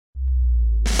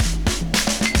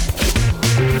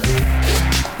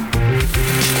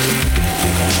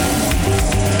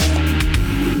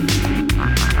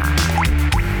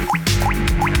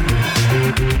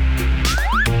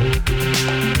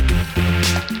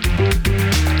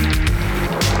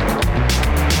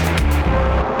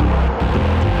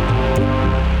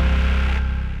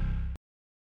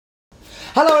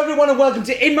everyone, and welcome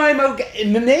to In My Mug,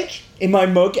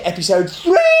 episode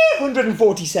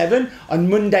 347 on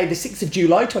Monday, the 6th of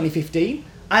July, 2015.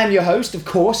 I am your host, of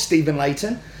course, Stephen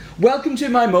Layton. Welcome to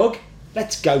In My Mug.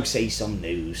 Let's go see some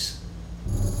news.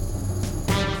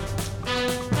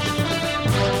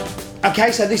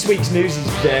 Okay, so this week's news is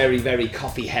very, very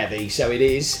coffee heavy. So it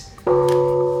is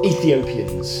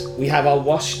Ethiopians. We have our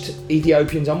washed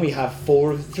Ethiopians on. We have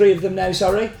three of them now,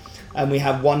 and we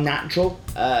have one natural.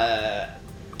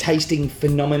 Tasting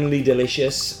phenomenally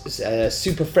delicious,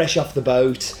 super fresh off the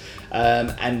boat,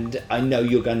 and I know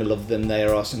you're going to love them.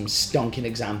 There are some stonking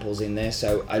examples in there,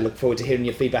 so I look forward to hearing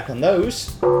your feedback on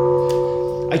those.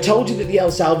 I told you that the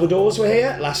El Salvadors were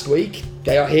here last week.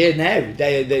 They are here now.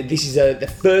 This is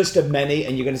the first of many,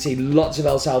 and you're going to see lots of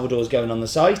El Salvadors going on the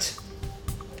site.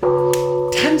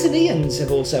 Tanzanians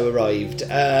have also arrived,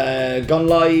 gone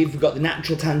live. We've got the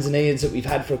natural Tanzanians that we've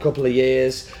had for a couple of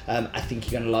years. I think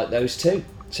you're going to like those too.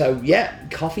 So yeah,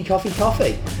 coffee. And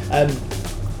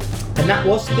that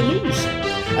was the news.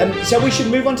 So we should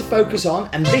move on to focus on,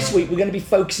 and this week we're going to be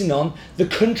focusing on the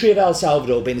country of El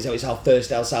Salvador, being as though it's our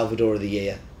first El Salvador of the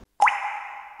year.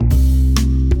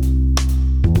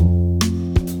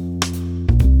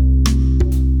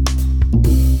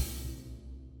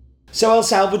 So El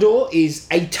Salvador is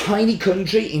a tiny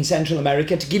country in Central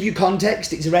America. To give you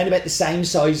context, it's around about the same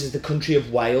size as the country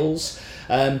of Wales.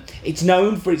 It's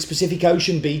known for its Pacific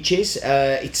Ocean beaches,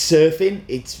 its surfing,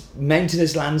 its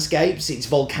mountainous landscapes, its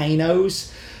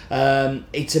volcanoes,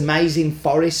 its amazing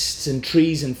forests and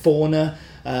trees and fauna,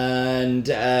 and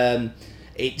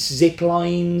its zip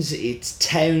lines, its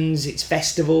towns, its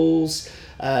festivals.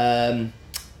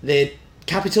 The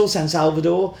capital, San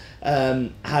Salvador,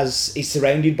 is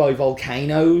surrounded by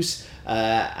volcanoes,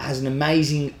 has an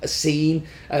amazing scene,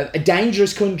 a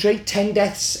dangerous country, 10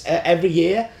 deaths every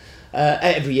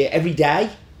day,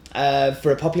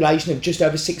 for a population of just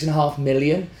over 6.5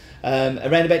 million,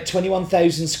 around about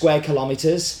 21,000 square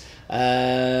kilometres.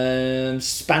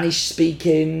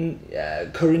 Spanish-speaking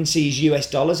currency is US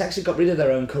dollars. Actually got rid of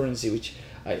their own currency, which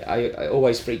I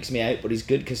always freaks me out, but it's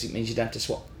good because it means you don't have to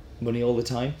swap money all the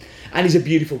time. And it's a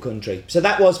beautiful country. So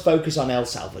that was focus on El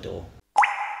Salvador.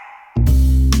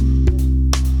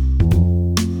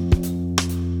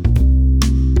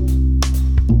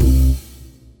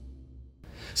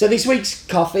 So this week's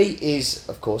coffee is,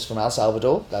 of course, from El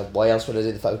Salvador. Why else would I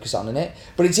do the focus on it?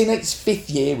 But it's in its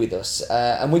 5th year with us,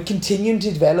 and we're continuing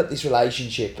to develop this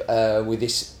relationship with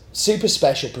this super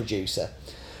special producer.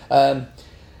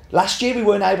 Last year we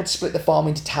weren't able to split the farm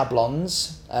into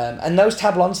tablons, and those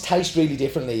tablons taste really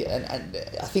differently, and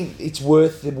I think it's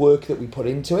worth the work that we put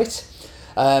into it.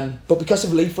 But because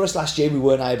of leaf rust last year we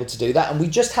weren't able to do that, and we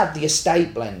just had the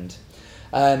estate blend.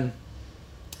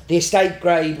 The estate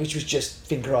grade, which was just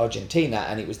Finca Argentina,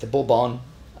 and it was the Bourbon,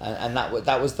 and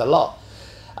that was the lot.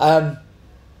 But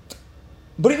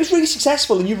it was really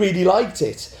successful, and you really liked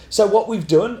it. So what we've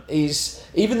done is,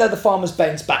 even though the farmer's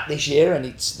bounced back this year, and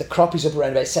the crop is up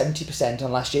around about 70%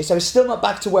 on last year, so it's still not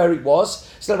back to where it was,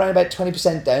 still around about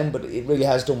 20% down, but it really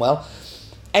has done well.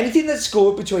 Anything that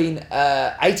scored between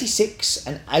 86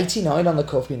 and 89 on the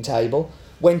cupping table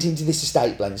went into this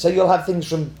estate blend. So you'll have things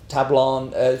from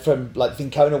Tablon, from like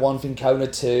Vincona 1,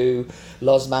 Vincona 2,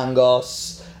 Los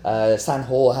Mangos, San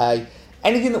Jorge.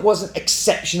 Anything that wasn't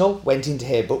exceptional went into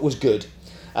here, but was good.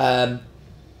 And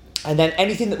then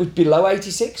anything that was below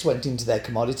 86 went into their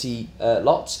commodity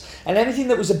lots. And anything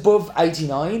that was above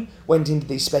 89 went into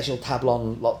these special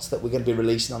Tablon lots that we're going to be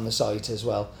releasing on the site as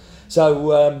well.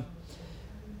 So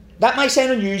that may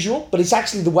sound unusual, but it's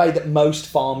actually the way that most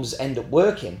farms end up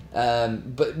working.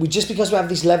 But just because we have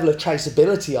this level of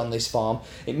traceability on this farm,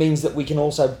 it means that we can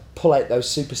also pull out those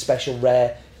super special,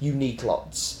 rare, unique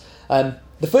lots.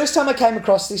 The first time I came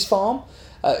across this farm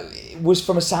was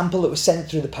from a sample that was sent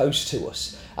through the post to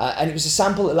us. And it was a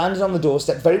sample that landed on the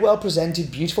doorstep, very well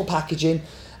presented, beautiful packaging,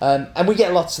 and we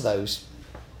get lots of those.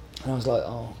 And I was like,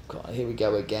 oh God, here we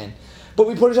go again. But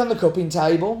we put it on the cupping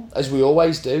table, as we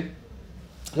always do.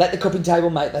 Let the cupping table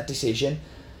make that decision,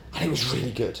 and it was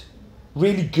really good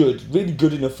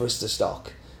enough for us to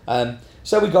stock.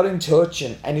 So we got in touch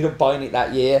and ended up buying it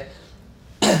that year,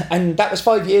 and that was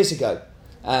 5 years ago.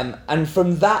 And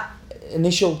from that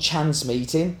initial chance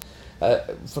meeting,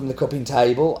 from the cupping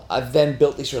table, I've then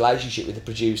built this relationship with the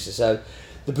producer. So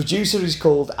the producer is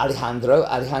called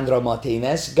Alejandro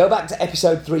Martinez. Go back to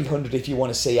episode 300 if you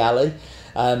want to see Ali.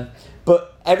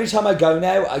 But every time I go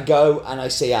now, I go and I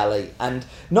see Ali. And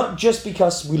not just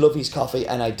because we love his coffee,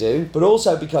 and I do, but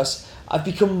also because I've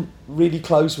become really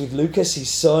close with Lucas, his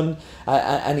son,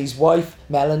 and his wife,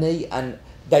 Melanie, and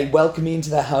They welcome me into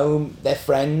their home. They're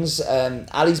friends.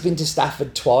 Ali's been to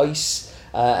Stafford twice,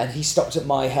 and he stopped at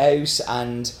my house,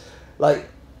 and like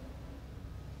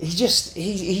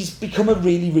he's become a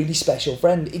really, really special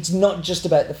friend. It's not just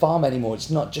about the farm anymore. It's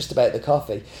not just about the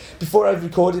coffee. Before I've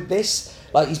recorded this,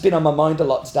 like, he's been on my mind a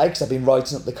lot today because I've been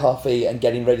writing up the coffee and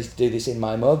getting ready to do this in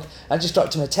my mug. I just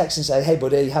dropped him a text and say, "Hey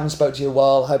buddy, haven't spoke to you in a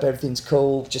while. Hope everything's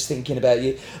cool. Just thinking about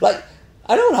you." Like,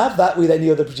 I don't have that with any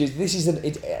other producer. This is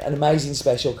an amazing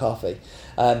special coffee.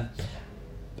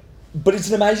 But it's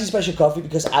an amazing special coffee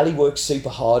because Ali works super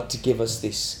hard to give us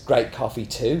this great coffee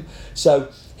too. So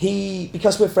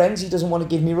because we're friends, he doesn't want to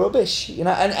give me rubbish,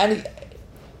 and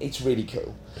it's really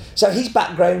cool. So his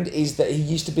background is that he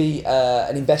used to be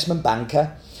an investment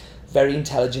banker, very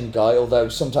intelligent guy, although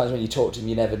sometimes when you talk to him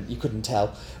you couldn't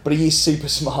tell, but he is super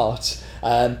smart,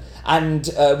 and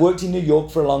worked in New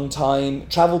York for a long time,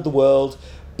 travelled the world,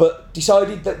 but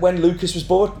decided that when Lucas was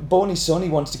born his son, he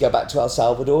wanted to go back to El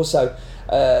Salvador, so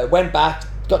went back,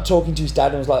 got talking to his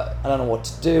dad and was like, "I don't know what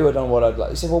to do, I don't know what I'd like."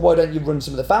 He said, "Well, why don't you run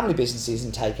some of the family businesses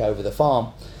and take over the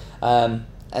farm?"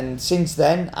 And since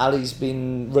then, Ali's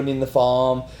been running the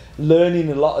farm, learning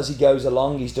a lot as he goes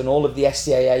along. He's done all of the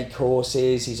SCAA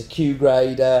courses. He's a Q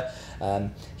grader.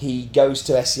 He goes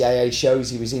to SCAA shows.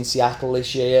 He was in Seattle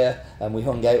this year, and we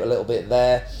hung out a little bit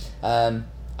there.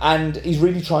 And he's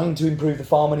really trying to improve the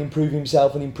farm and improve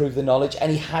himself and improve the knowledge.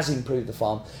 And he has improved the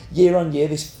farm. Year on year,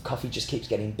 this coffee just keeps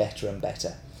getting better and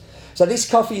better. So this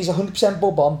coffee is 100%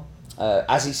 Bourbon.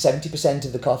 As is 70%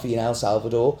 of the coffee in El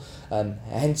Salvador,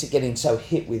 hence it getting so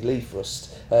hit with leaf rust,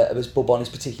 as Bourbon is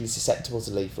particularly susceptible to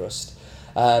leaf rust.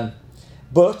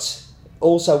 But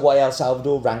also why El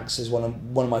Salvador ranks as one of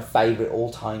my favourite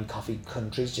all-time coffee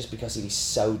countries, just because it is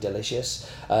so delicious.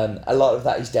 A lot of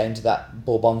that is down to that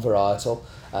Bourbon varietal,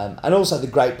 and also the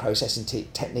great processing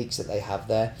techniques that they have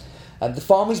there. The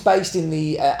farm is based in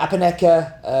the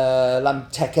Apaneca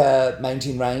Lamteca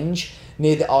mountain range,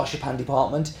 near the Ashuapán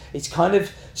department. It's kind of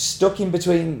stuck in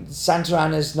between. Santa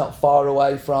Ana's not far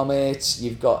away from it.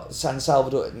 You've got San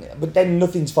Salvador, but then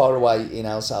nothing's far away in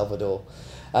El Salvador.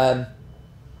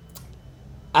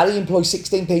 Ali employs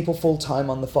 16 people full-time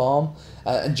on the farm,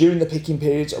 and during the picking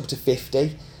periods up to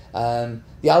 50.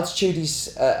 The altitude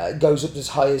goes up as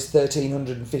high as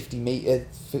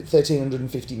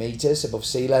 1,350 metres above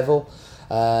sea level.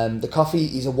 The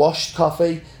coffee is a washed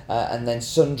coffee and then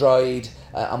sun-dried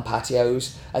on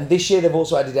patios. And this year they've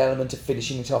also added an element of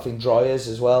finishing it off in dryers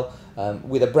as well,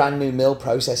 with a brand new mill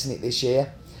processing it this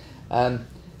year.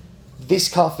 This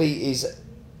coffee is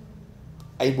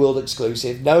a world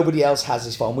exclusive. Nobody else has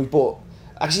this farm.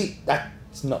 Actually,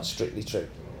 that's not strictly true.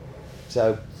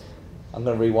 So I'm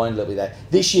going to rewind a little bit there.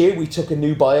 This year we took a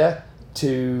new buyer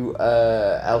to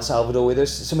El Salvador with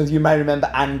us. Some of you may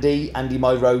remember Andy,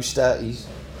 my roaster. He's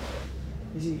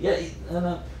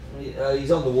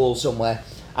on the wall somewhere.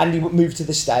 Andy moved to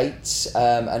the States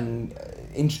and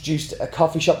introduced a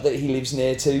coffee shop that he lives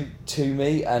near to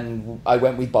me, and I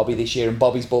went with Bobby this year, and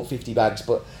Bobby's bought 50 bags,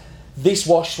 but this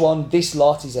washed one, this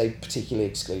lot is a particularly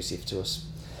exclusive to us.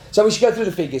 So we should go through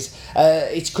the figures.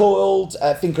 It's called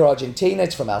Finca Argentina.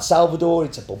 It's from El Salvador.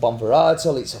 It's a Bourbon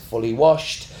varietal. It's a fully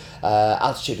washed,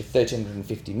 altitude of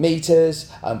 1,350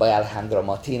 metres, owned by Alejandro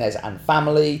Martinez and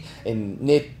family,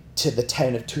 near to the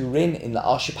town of Turin in the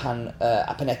Ashuapán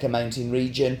Apaneca mountain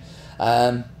region.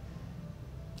 I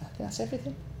think that's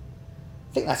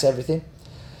everything.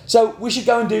 So we should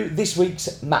go and do this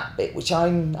week's map bit, which I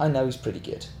know is pretty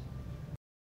good.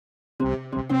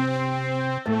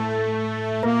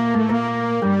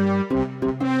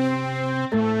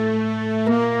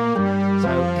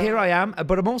 I am,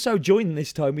 but I'm also joined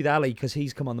this time with Ali because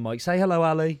he's come on the mic. Say hello,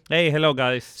 Ali. Hey, hello,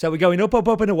 guys. So we're going up,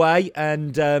 and away,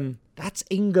 and that's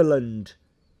England.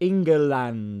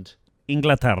 Inglaterra,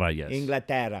 yes.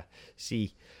 Inglaterra,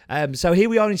 see. So here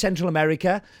we are in Central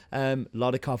America. A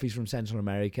lot of coffees from Central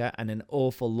America and an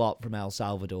awful lot from El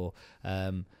Salvador.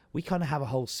 We kind of have a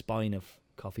whole spine of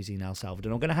coffees in El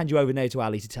Salvador. I'm going to hand you over now to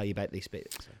Ali to tell you about this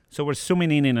bit. So we're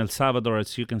zooming in El Salvador,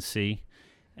 as you can see.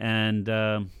 And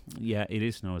it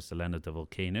is known as the land of the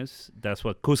volcanoes. That's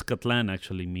what Cuscatlán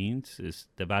actually means, is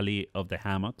the valley of the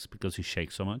hammocks, because it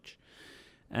shakes so much.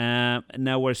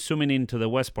 Now we're zooming into the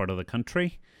west part of the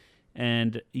country,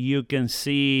 and you can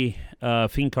see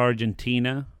Finca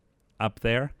Argentina up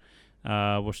there.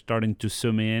 We're starting to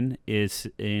zoom in. It's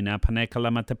in Apaneca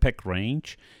Lamatepec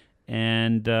range,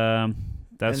 and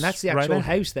that's the actual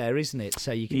house there, isn't it?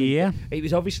 So you can. Yeah. It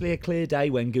was obviously a clear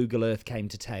day when Google Earth came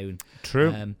to town.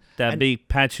 True. That big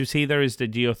patch you see there is the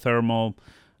geothermal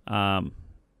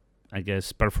I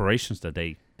guess, perforations that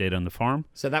they did on the farm.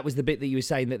 So that was the bit that you were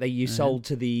saying that you sold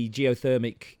to the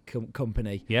geothermic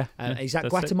company. Yeah. Is that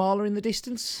that's Guatemala in the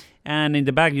distance? And in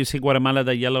the back, you see Guatemala,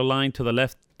 the yellow line to the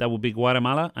left, that will be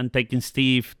Guatemala. And taking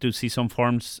Steve to see some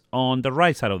farms on the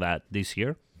right side of that this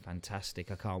year.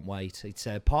 Fantastic. I can't wait. It's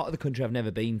part of the country I've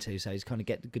never been to, so it's kind of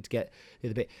good to get the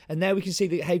other bit. And there we can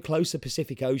see how close the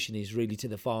Pacific Ocean is really to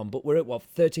the farm. But we're at,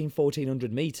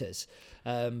 1,400 metres,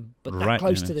 but that Right,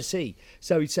 close yeah. to the sea.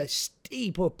 So it's a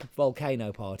steep up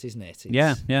volcano part, isn't it?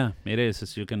 Yeah, it is,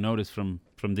 as you can notice from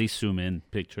this zoom-in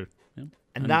picture. Yeah.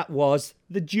 And that was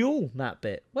the duel, that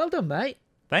bit. Well done, mate.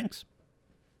 Thanks.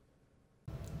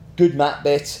 Good map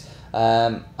bit.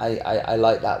 I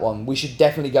like that one. We should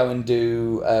definitely go and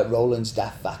do Roland's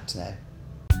Daft Fact now.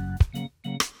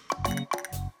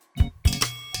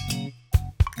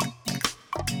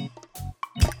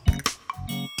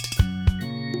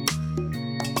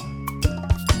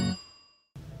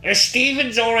 As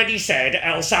Stephen's already said,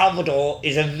 El Salvador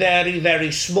is a very,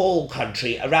 very small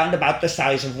country, around about the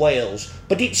size of Wales,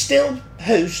 but it still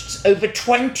hosts over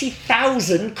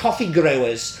 20,000 coffee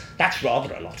growers. That's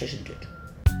rather a lot, isn't it?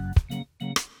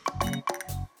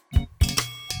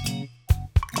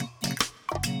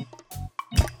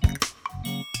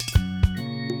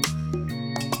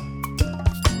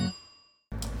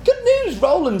 Good news,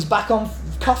 Roland's back on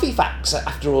Coffee Facts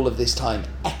after all of this time.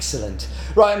 Excellent.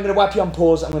 Right, I'm going to whap you on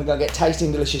pause. I'm going to go get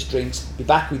tasting delicious drinks. Be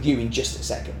back with you in just a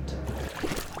second.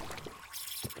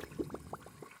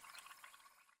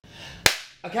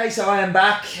 Okay, so I am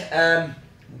back.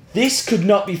 This could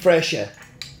not be fresher.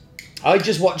 I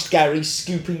just watched Gary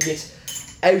scooping it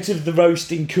out of the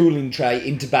roasting cooling tray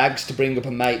into bags to bring up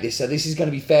and make this. So this is going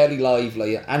to be fairly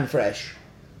lively and fresh.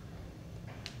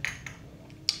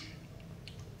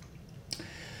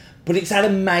 But it's that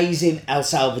amazing El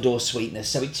Salvador sweetness.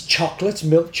 So it's chocolate,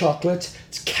 milk chocolate,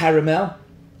 it's caramel,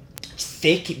 it's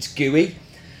thick, it's gooey,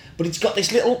 but it's got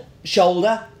this little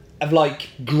shoulder of like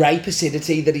grape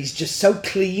acidity that is just so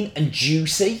clean and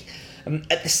juicy,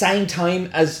 at the same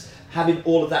time as having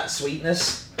all of that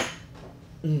sweetness.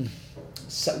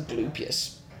 So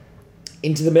glupeous.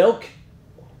 Into the milk.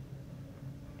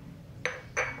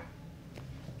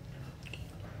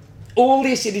 All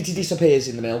the acidity disappears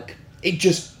in the milk. It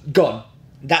just gone.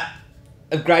 That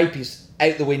of grape is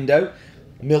out the window.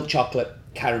 Milk chocolate,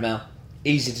 caramel,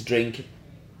 easy to drink.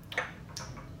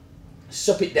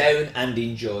 Sup it down and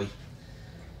enjoy.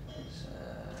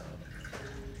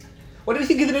 What do you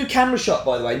think of the new camera shot,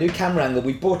 by the way? New camera angle.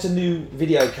 We bought a new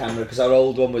video camera because our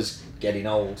old one was getting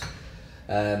old.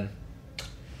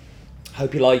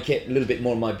 Hope you like it. A little bit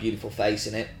more of my beautiful face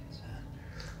in it.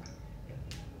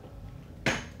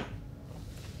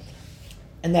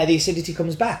 And now the acidity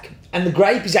comes back. And the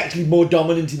grape is actually more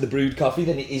dominant in the brewed coffee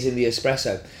than it is in the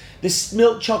espresso. This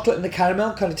milk chocolate and the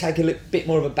caramel kind of take a little bit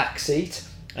more of a back seat.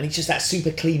 And it's just that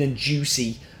super clean and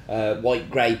juicy white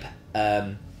grape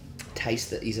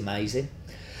taste that is amazing.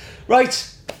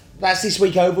 Right, that's this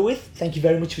week over with. Thank you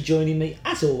very much for joining me,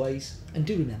 as always. And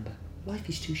do remember, life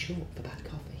is too short for bad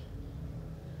coffee.